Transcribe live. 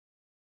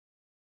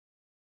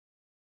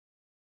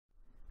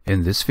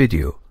In this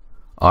video,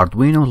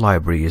 Arduino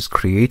library is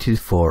created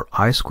for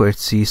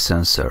I2C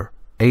sensor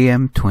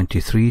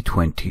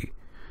AM2320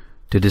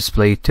 to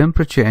display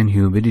temperature and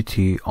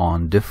humidity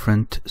on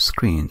different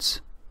screens.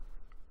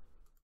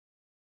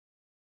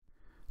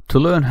 To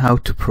learn how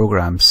to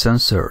program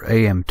sensor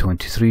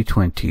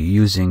AM2320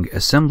 using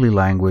assembly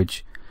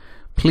language,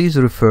 please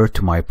refer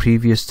to my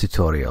previous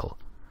tutorial.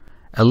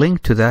 A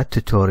link to that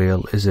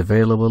tutorial is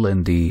available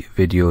in the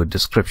video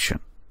description.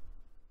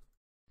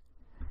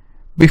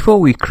 Before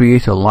we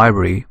create a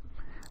library,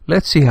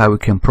 let's see how we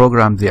can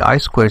program the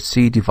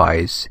I2C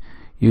device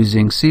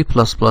using C++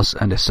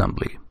 and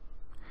assembly.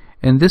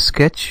 In this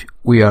sketch,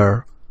 we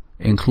are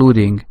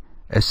including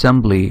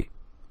assembly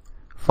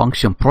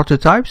function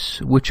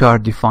prototypes which are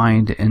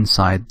defined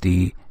inside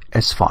the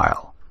S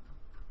file.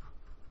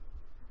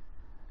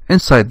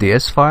 Inside the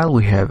S file,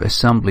 we have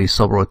assembly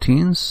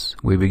subroutines.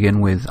 We begin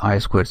with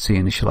I2C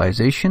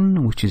initialization,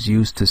 which is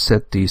used to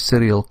set the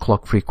serial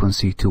clock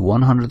frequency to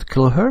 100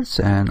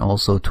 kHz and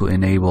also to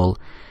enable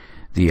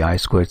the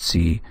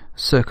I2C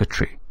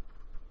circuitry.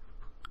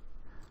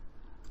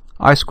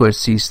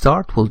 I2C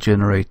start will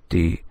generate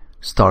the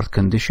start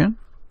condition.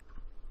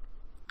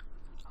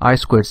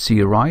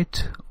 I2C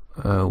write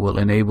will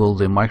enable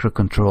the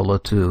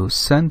microcontroller to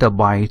send a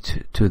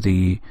byte to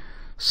the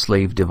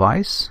slave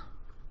device.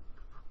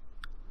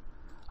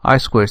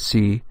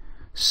 I2C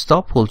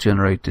stop will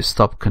generate the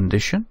stop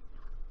condition.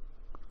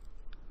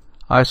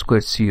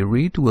 I2C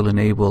read will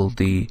enable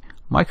the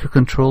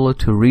microcontroller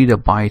to read a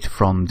byte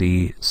from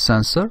the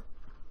sensor.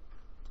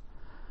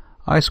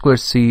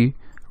 I2C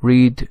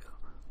read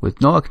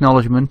with no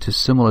acknowledgement is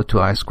similar to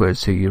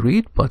I2C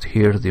read, but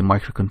here the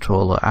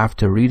microcontroller,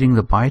 after reading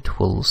the byte,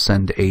 will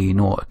send a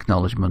no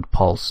acknowledgement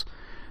pulse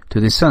to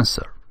the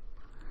sensor.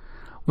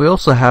 We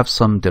also have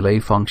some delay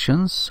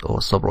functions or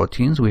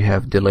subroutines. We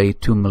have delay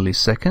 2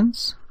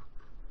 milliseconds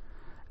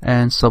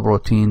and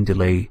subroutine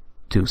delay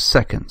 2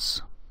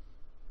 seconds.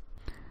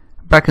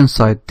 Back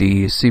inside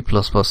the C++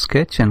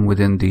 sketch and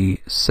within the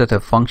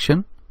setup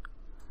function,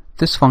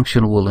 this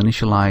function will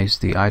initialize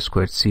the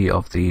I2C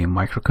of the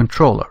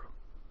microcontroller.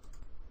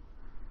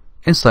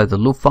 Inside the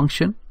loop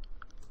function,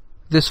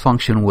 this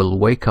function will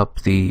wake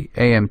up the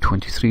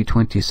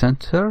AM2320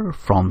 sensor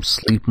from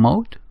sleep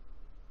mode.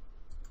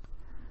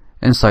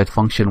 Inside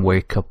function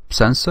wake up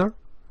sensor,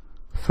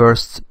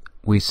 first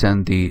we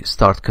send the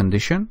start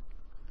condition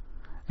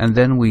and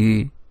then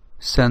we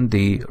send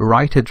the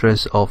write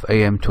address of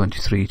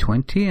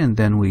AM2320 and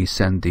then we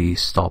send the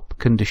stop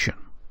condition.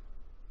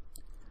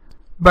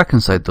 Back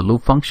inside the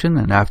loop function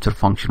and after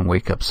function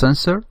wake up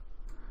sensor,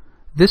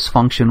 this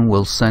function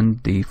will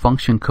send the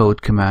function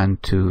code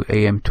command to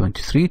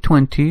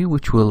AM2320,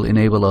 which will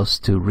enable us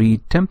to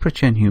read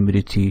temperature and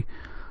humidity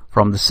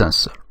from the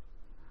sensor.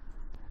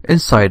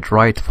 Inside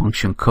write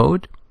function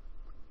code,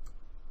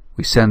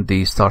 we send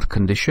the start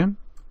condition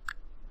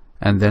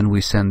and then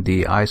we send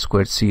the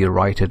I2C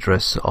write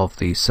address of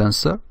the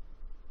sensor,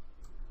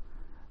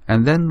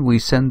 and then we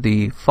send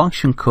the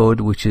function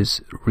code which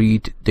is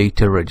read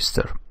data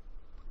register.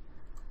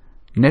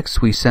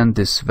 Next we send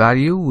this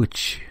value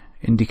which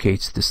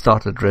indicates the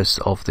start address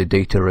of the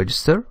data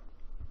register,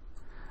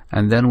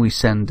 and then we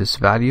send this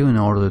value in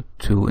order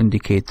to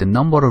indicate the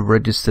number of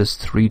registers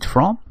to read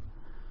from,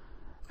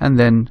 and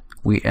then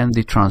we end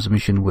the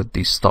transmission with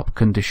the stop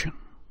condition.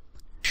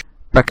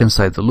 Back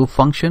inside the loop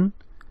function,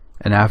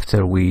 and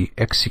after we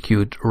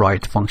execute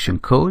write function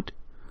code,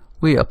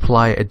 we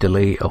apply a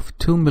delay of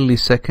 2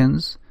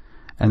 milliseconds,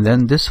 and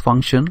then this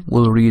function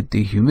will read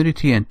the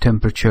humidity and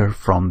temperature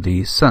from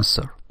the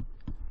sensor.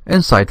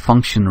 Inside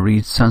function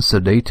read sensor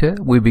data,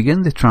 we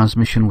begin the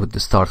transmission with the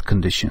start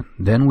condition.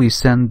 Then we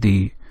send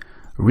the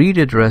read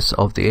address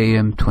of the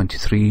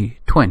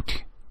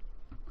AM2320.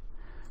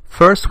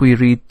 First we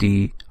read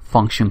the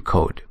function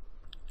code,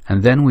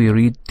 and then we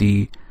read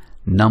the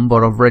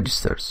number of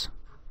registers.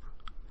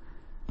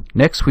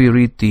 Next we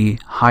read the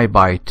high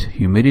byte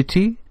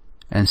humidity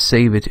and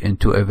save it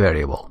into a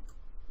variable.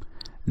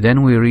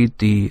 Then we read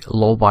the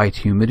low byte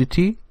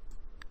humidity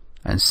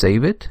and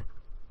save it.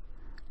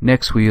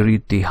 Next we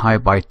read the high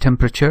byte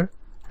temperature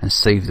and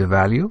save the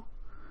value.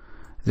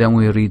 Then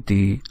we read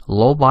the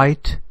low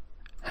byte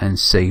and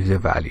save the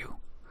value.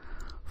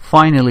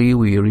 Finally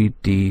we read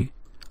the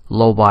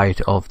low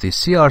byte of the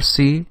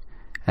CRC,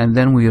 and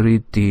then we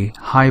read the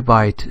high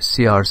byte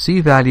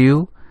CRC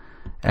value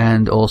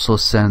and also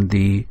send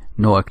the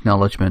no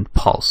acknowledgement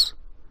pulse.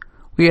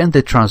 We end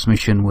the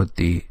transmission with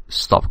the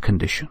stop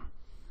condition.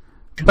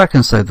 Back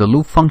inside the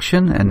loop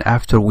function, and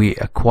after we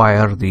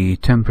acquire the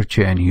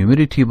temperature and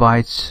humidity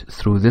bytes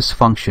through this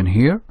function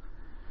here,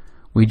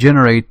 we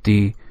generate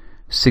the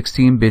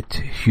 16-bit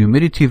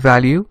humidity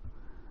value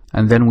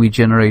and then we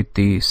generate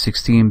the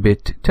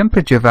 16-bit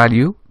temperature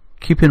value.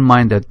 Keep in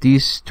mind that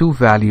these two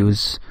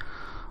values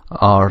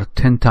are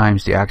 10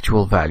 times the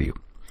actual value.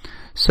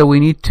 So we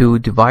need to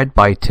divide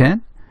by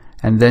 10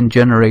 and then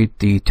generate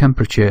the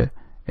temperature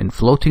in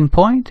floating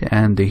point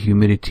and the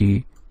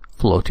humidity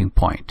floating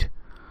point.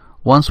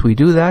 Once we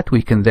do that,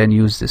 we can then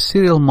use the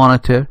serial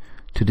monitor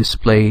to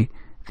display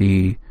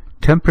the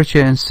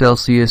temperature in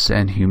Celsius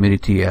and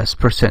humidity as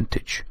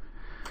percentage.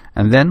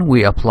 And then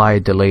we apply a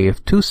delay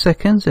of 2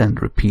 seconds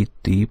and repeat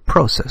the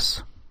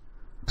process.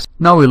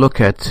 Now we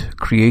look at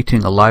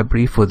creating a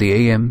library for the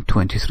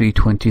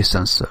AM2320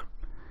 sensor.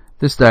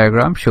 This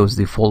diagram shows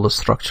the folder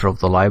structure of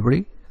the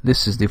library.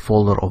 This is the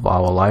folder of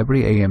our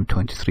library,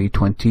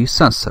 AM2320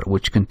 Sensor,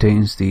 which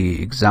contains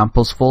the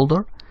examples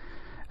folder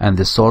and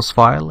the source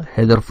file,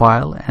 header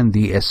file, and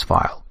the S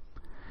file.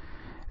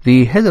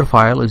 The header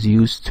file is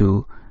used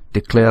to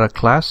declare a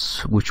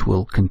class which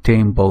will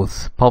contain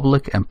both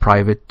public and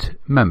private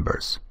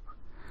members,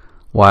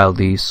 while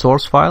the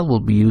source file will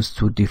be used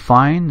to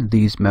define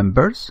these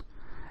members,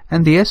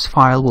 and the S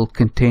file will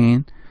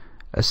contain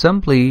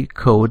assembly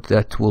code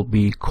that will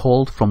be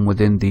called from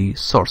within the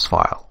source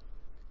file.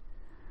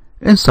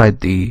 Inside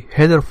the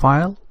header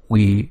file,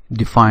 we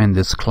define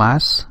this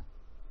class,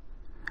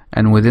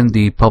 and within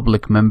the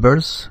public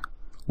members,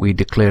 we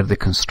declare the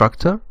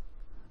constructor,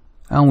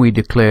 and we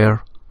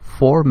declare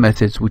 4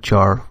 methods which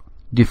are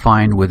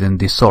defined within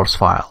the source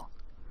file.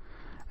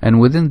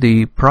 And within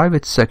the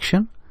private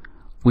section,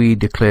 we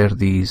declare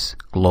these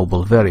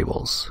global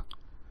variables.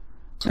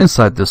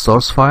 Inside the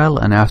source file,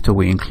 and after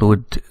we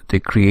include the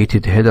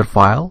created header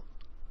file,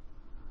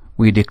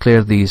 we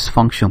declare these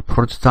function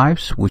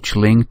prototypes which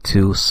link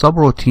to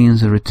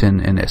subroutines written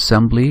in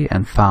assembly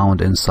and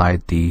found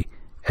inside the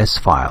S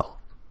file.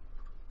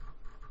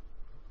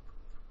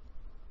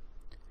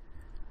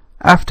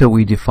 After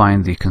we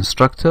define the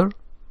constructor,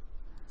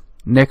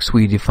 next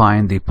we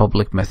define the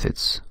public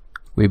methods.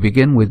 We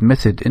begin with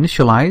method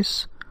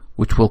initialize,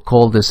 which will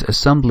call this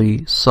assembly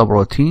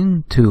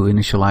subroutine to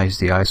initialize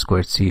the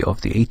I2C of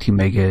the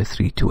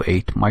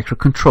ATmega328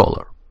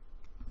 microcontroller.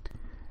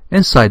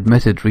 Inside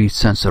method read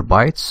sensor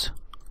bytes,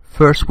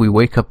 first we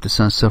wake up the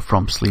sensor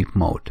from sleep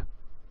mode.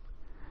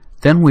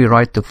 Then we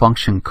write the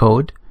function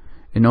code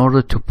in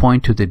order to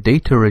point to the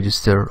data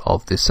register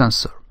of the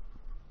sensor.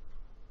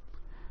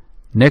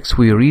 Next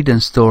we read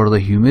and store the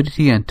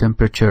humidity and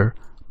temperature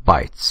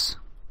bytes.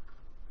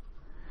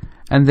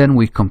 And then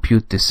we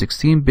compute the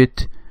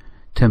 16-bit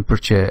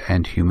temperature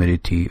and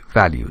humidity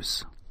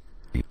values.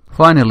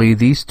 Finally,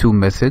 these 2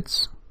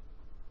 methods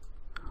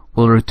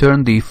will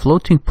return the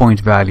floating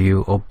point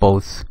value of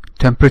both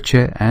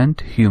temperature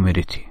and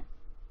humidity.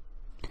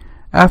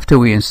 After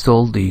we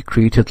install the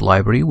created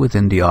library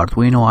within the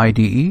Arduino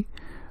IDE,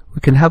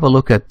 we can have a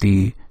look at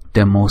the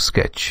demo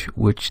sketch,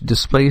 which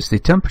displays the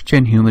temperature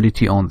and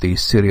humidity on the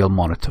serial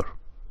monitor.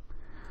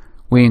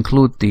 We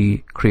include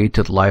the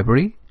created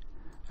library,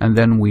 and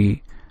then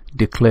we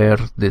declare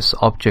this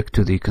object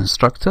to the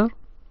constructor.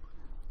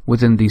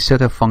 Within the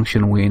setup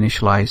function, we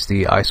initialize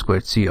the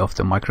I2C of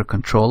the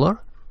microcontroller,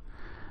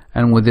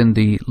 and within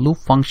the loop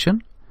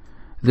function,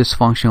 this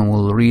function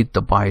will read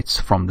the bytes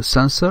from the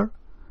sensor,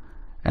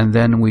 and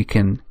then we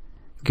can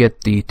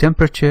get the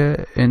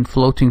temperature in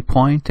floating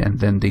point and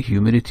then the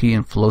humidity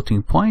in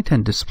floating point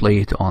and display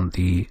it on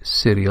the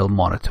serial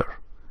monitor.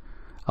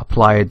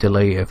 Apply a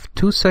delay of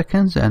 2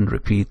 seconds and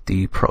repeat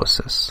the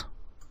process.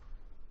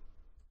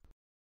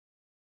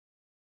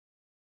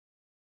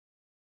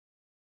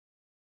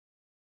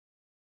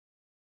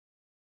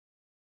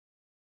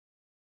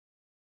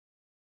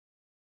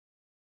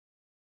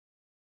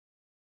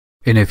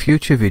 In a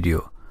future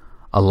video,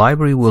 a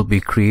library will be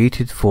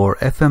created for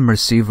FM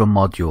receiver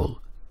module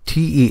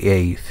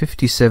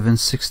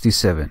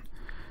TEA5767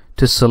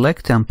 to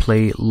select and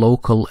play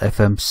local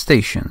FM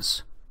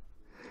stations.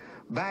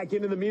 Back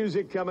into the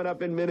music coming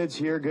up in minutes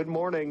here. Good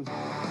morning.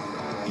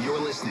 You're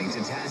listening to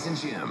Taz and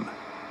Jim.